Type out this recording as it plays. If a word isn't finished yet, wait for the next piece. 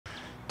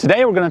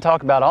Today we're going to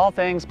talk about all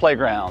things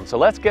playground, so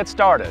let's get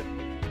started.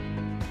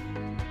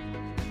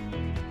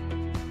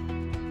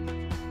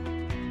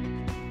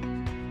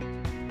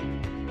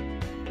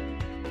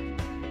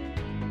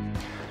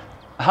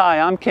 Hi,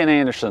 I'm Ken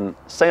Anderson,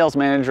 Sales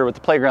Manager with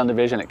the Playground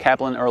Division at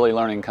Kaplan Early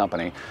Learning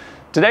Company.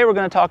 Today we're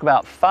going to talk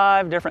about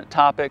 5 different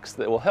topics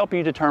that will help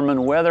you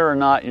determine whether or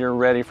not you're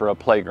ready for a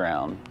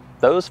playground.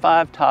 Those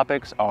 5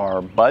 topics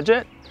are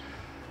budget,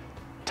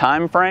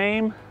 time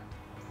frame,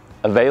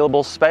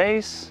 available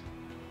space,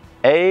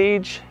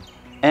 age,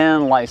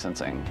 and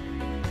licensing.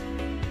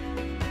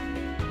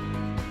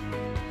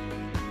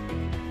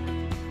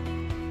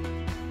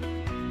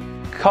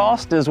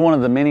 Cost is one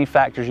of the many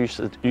factors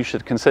you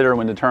should consider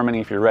when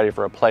determining if you're ready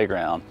for a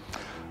playground.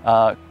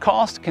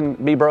 Cost can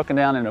be broken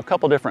down into a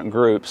couple different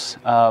groups.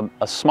 A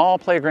small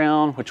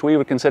playground, which we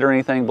would consider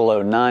anything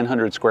below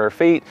 900 square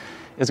feet,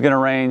 is going to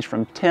range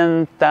from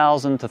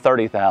 $10,000 to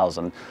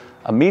 $30,000.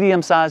 A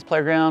medium-sized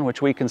playground,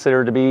 which we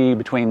consider to be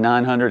between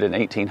 900 and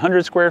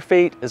 1,800 square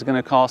feet, is going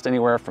to cost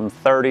anywhere from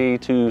 $30,000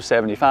 to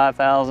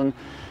 $75,000.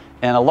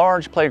 And a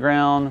large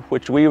playground,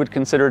 which we would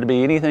consider to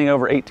be anything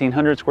over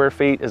 1,800 square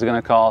feet, is going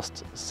to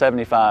cost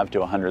 $75,000 to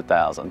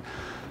 $100,000.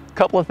 A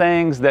couple of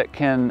things that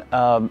can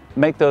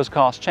make those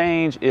costs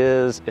change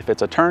is if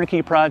it's a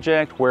turnkey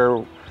project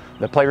where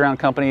the playground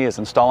company is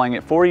installing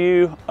it for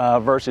you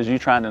versus you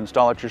trying to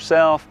install it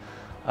yourself.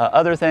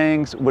 Other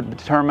things would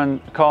determine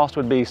cost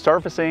would be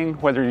surfacing,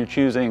 whether you're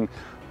choosing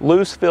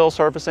loose fill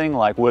surfacing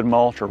like wood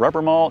mulch or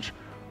rubber mulch,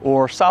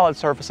 or solid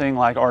surfacing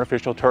like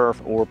artificial turf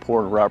or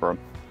poured rubber.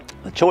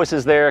 The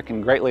choices there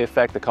can greatly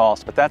affect the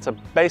cost, but that's a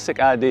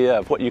basic idea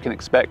of what you can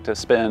expect to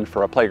spend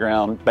for a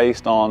playground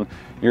based on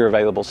your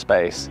available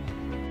space.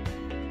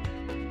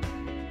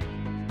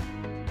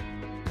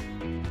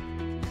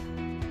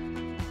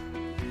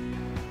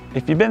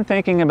 If you've been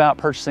thinking about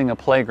purchasing a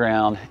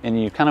playground and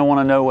you kind of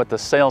want to know what the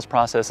sales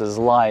process is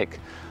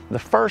like, the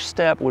first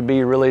step would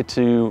be really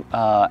to,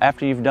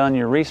 after you've done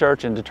your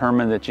research and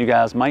determined that you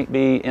guys might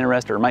be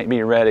interested or might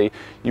be ready,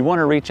 you want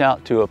to reach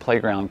out to a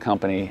playground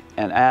company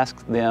and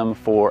ask them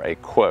for a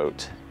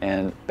quote.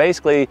 And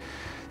basically,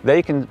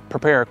 they can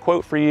prepare a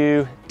quote for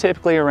you,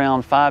 typically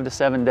around 5 to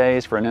 7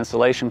 days for an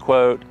installation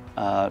quote,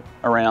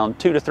 around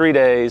 2 to 3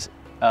 days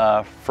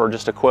for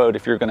just a quote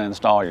if you're going to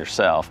install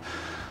yourself.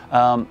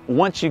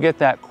 Once you get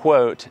that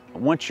quote,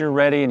 once you're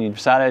ready and you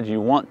decided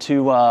you want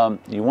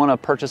to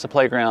purchase a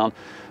playground,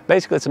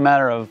 basically it's a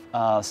matter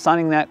of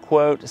signing that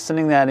quote,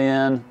 sending that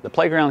in. The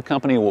playground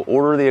company will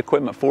order the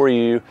equipment for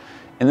you,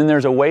 and then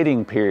there's a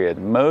waiting period.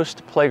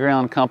 Most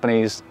playground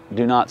companies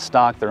do not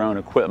stock their own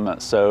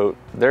equipment, so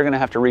they're going to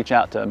have to reach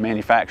out to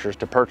manufacturers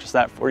to purchase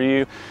that for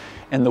you.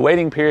 And the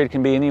waiting period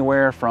can be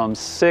anywhere from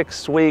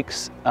 6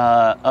 weeks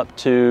up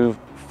to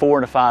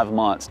 4 to 5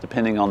 months,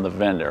 depending on the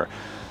vendor.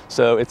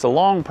 So it's a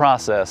long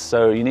process,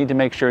 so you need to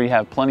make sure you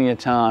have plenty of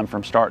time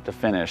from start to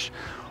finish.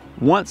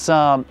 Once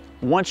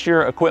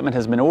your equipment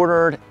has been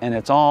ordered and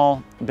it's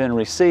all been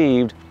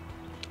received,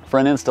 for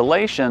an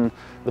installation,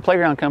 the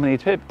playground company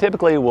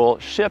typically will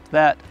ship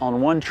that on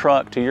one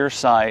truck to your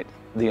site.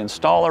 The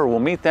installer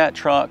will meet that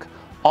truck,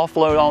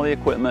 offload all the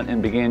equipment,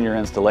 and begin your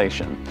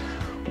installation.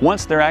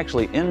 Once they're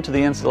actually into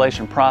the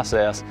installation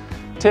process,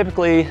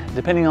 typically,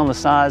 depending on the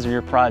size of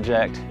your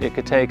project, it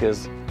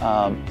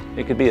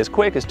could be as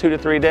quick as 2 to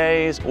 3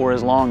 days or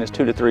as long as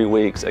 2 to 3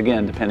 weeks,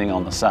 again, depending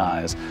on the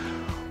size.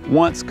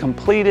 Once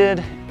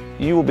completed,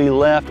 you will be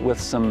left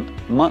with some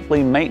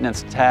monthly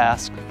maintenance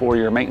tasks for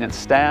your maintenance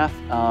staff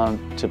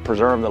to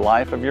preserve the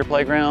life of your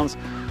playgrounds.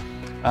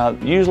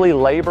 Usually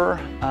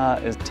labor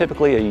is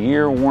typically a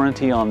year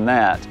warranty on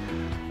that.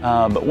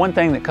 But one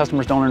thing that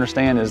customers don't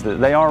understand is that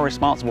they are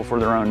responsible for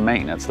their own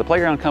maintenance. The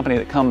playground company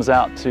that comes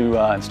out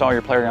to install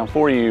your playground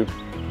for you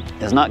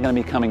is not going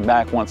to be coming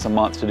back once a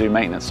month to do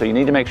maintenance. So you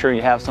need to make sure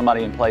you have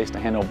somebody in place to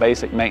handle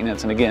basic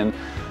maintenance. And again,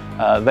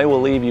 they will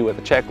leave you with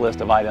a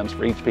checklist of items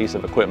for each piece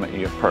of equipment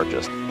you have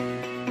purchased.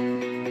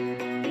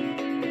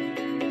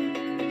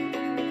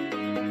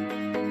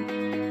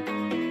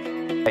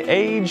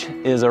 Age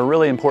is a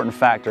really important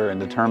factor in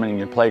determining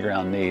your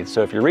playground needs.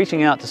 So if you're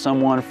reaching out to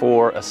someone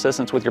for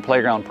assistance with your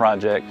playground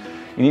project,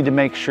 you need to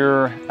make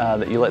sure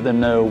that you let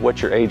them know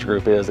what your age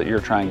group is that you're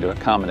trying to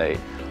accommodate.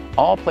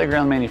 All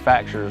playground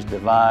manufacturers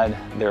divide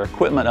their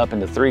equipment up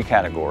into 3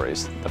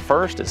 categories. The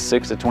first is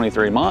 6 to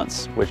 23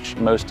 months, which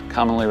most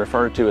commonly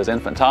referred to as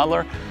infant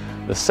toddler.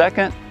 The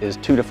second is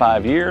 2 to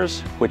 5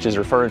 years, which is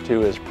referred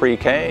to as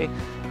pre-K.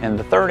 And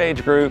the third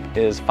age group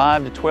is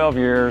 5 to 12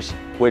 years,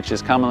 which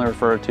is commonly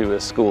referred to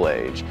as school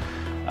age.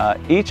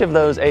 Each of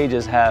those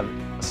ages have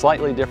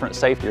slightly different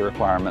safety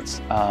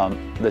requirements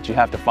that you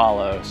have to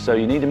follow. So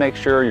you need to make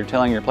sure you're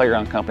telling your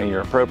playground company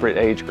your appropriate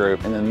age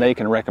group, and then they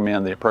can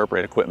recommend the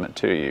appropriate equipment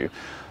to you.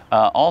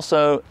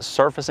 Also,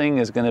 surfacing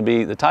is going to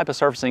be, the type of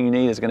surfacing you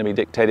need is going to be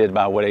dictated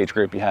by what age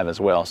group you have as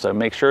well. So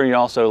make sure you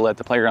also let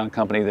the playground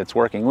company that's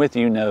working with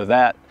you know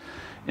that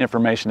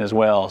information as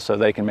well, so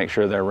they can make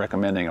sure they're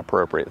recommending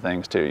appropriate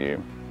things to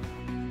you.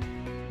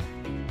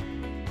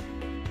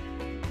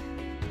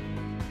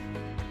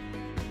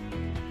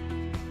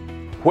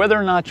 Whether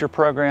or not your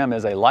program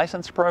is a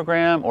licensed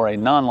program or a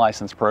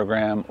non-licensed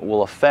program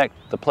will affect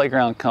the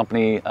playground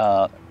company,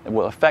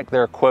 will affect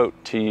their quote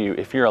to you.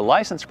 If you're a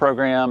licensed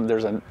program,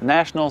 there's a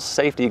national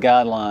safety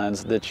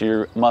guidelines that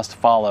you must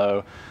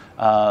follow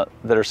that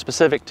are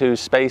specific to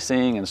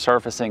spacing and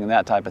surfacing and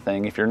that type of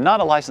thing. If you're not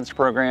a licensed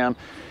program,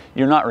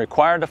 you're not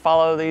required to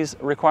follow these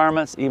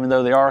requirements, even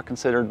though they are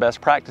considered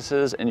best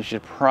practices, and you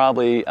should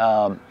probably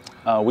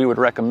we would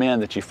recommend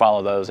that you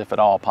follow those if at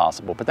all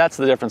possible. But that's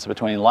the difference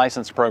between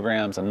licensed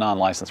programs and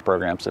non-licensed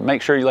programs. So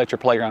make sure you let your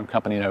playground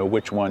company know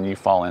which one you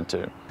fall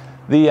into.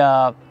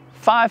 The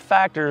 5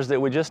 factors that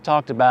we just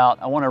talked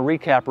about, I want to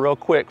recap real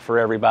quick for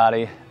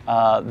everybody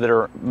that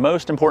are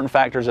most important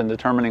factors in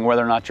determining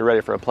whether or not you're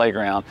ready for a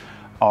playground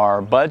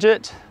are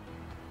budget,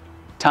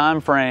 time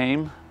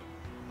frame,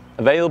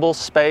 available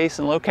space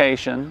and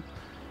location,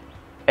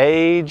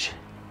 age,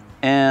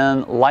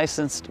 and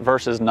licensed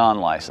versus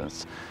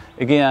non-licensed.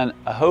 Again,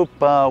 I hope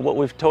what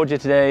we've told you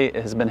today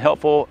has been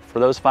helpful for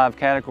those 5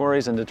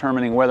 categories in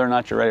determining whether or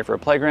not you're ready for a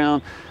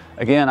playground.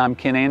 Again, I'm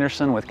Ken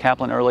Anderson with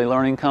Kaplan Early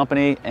Learning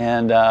Company,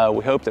 and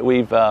we hope that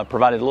we've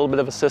provided a little bit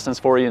of assistance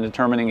for you in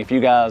determining if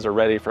you guys are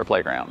ready for a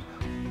playground.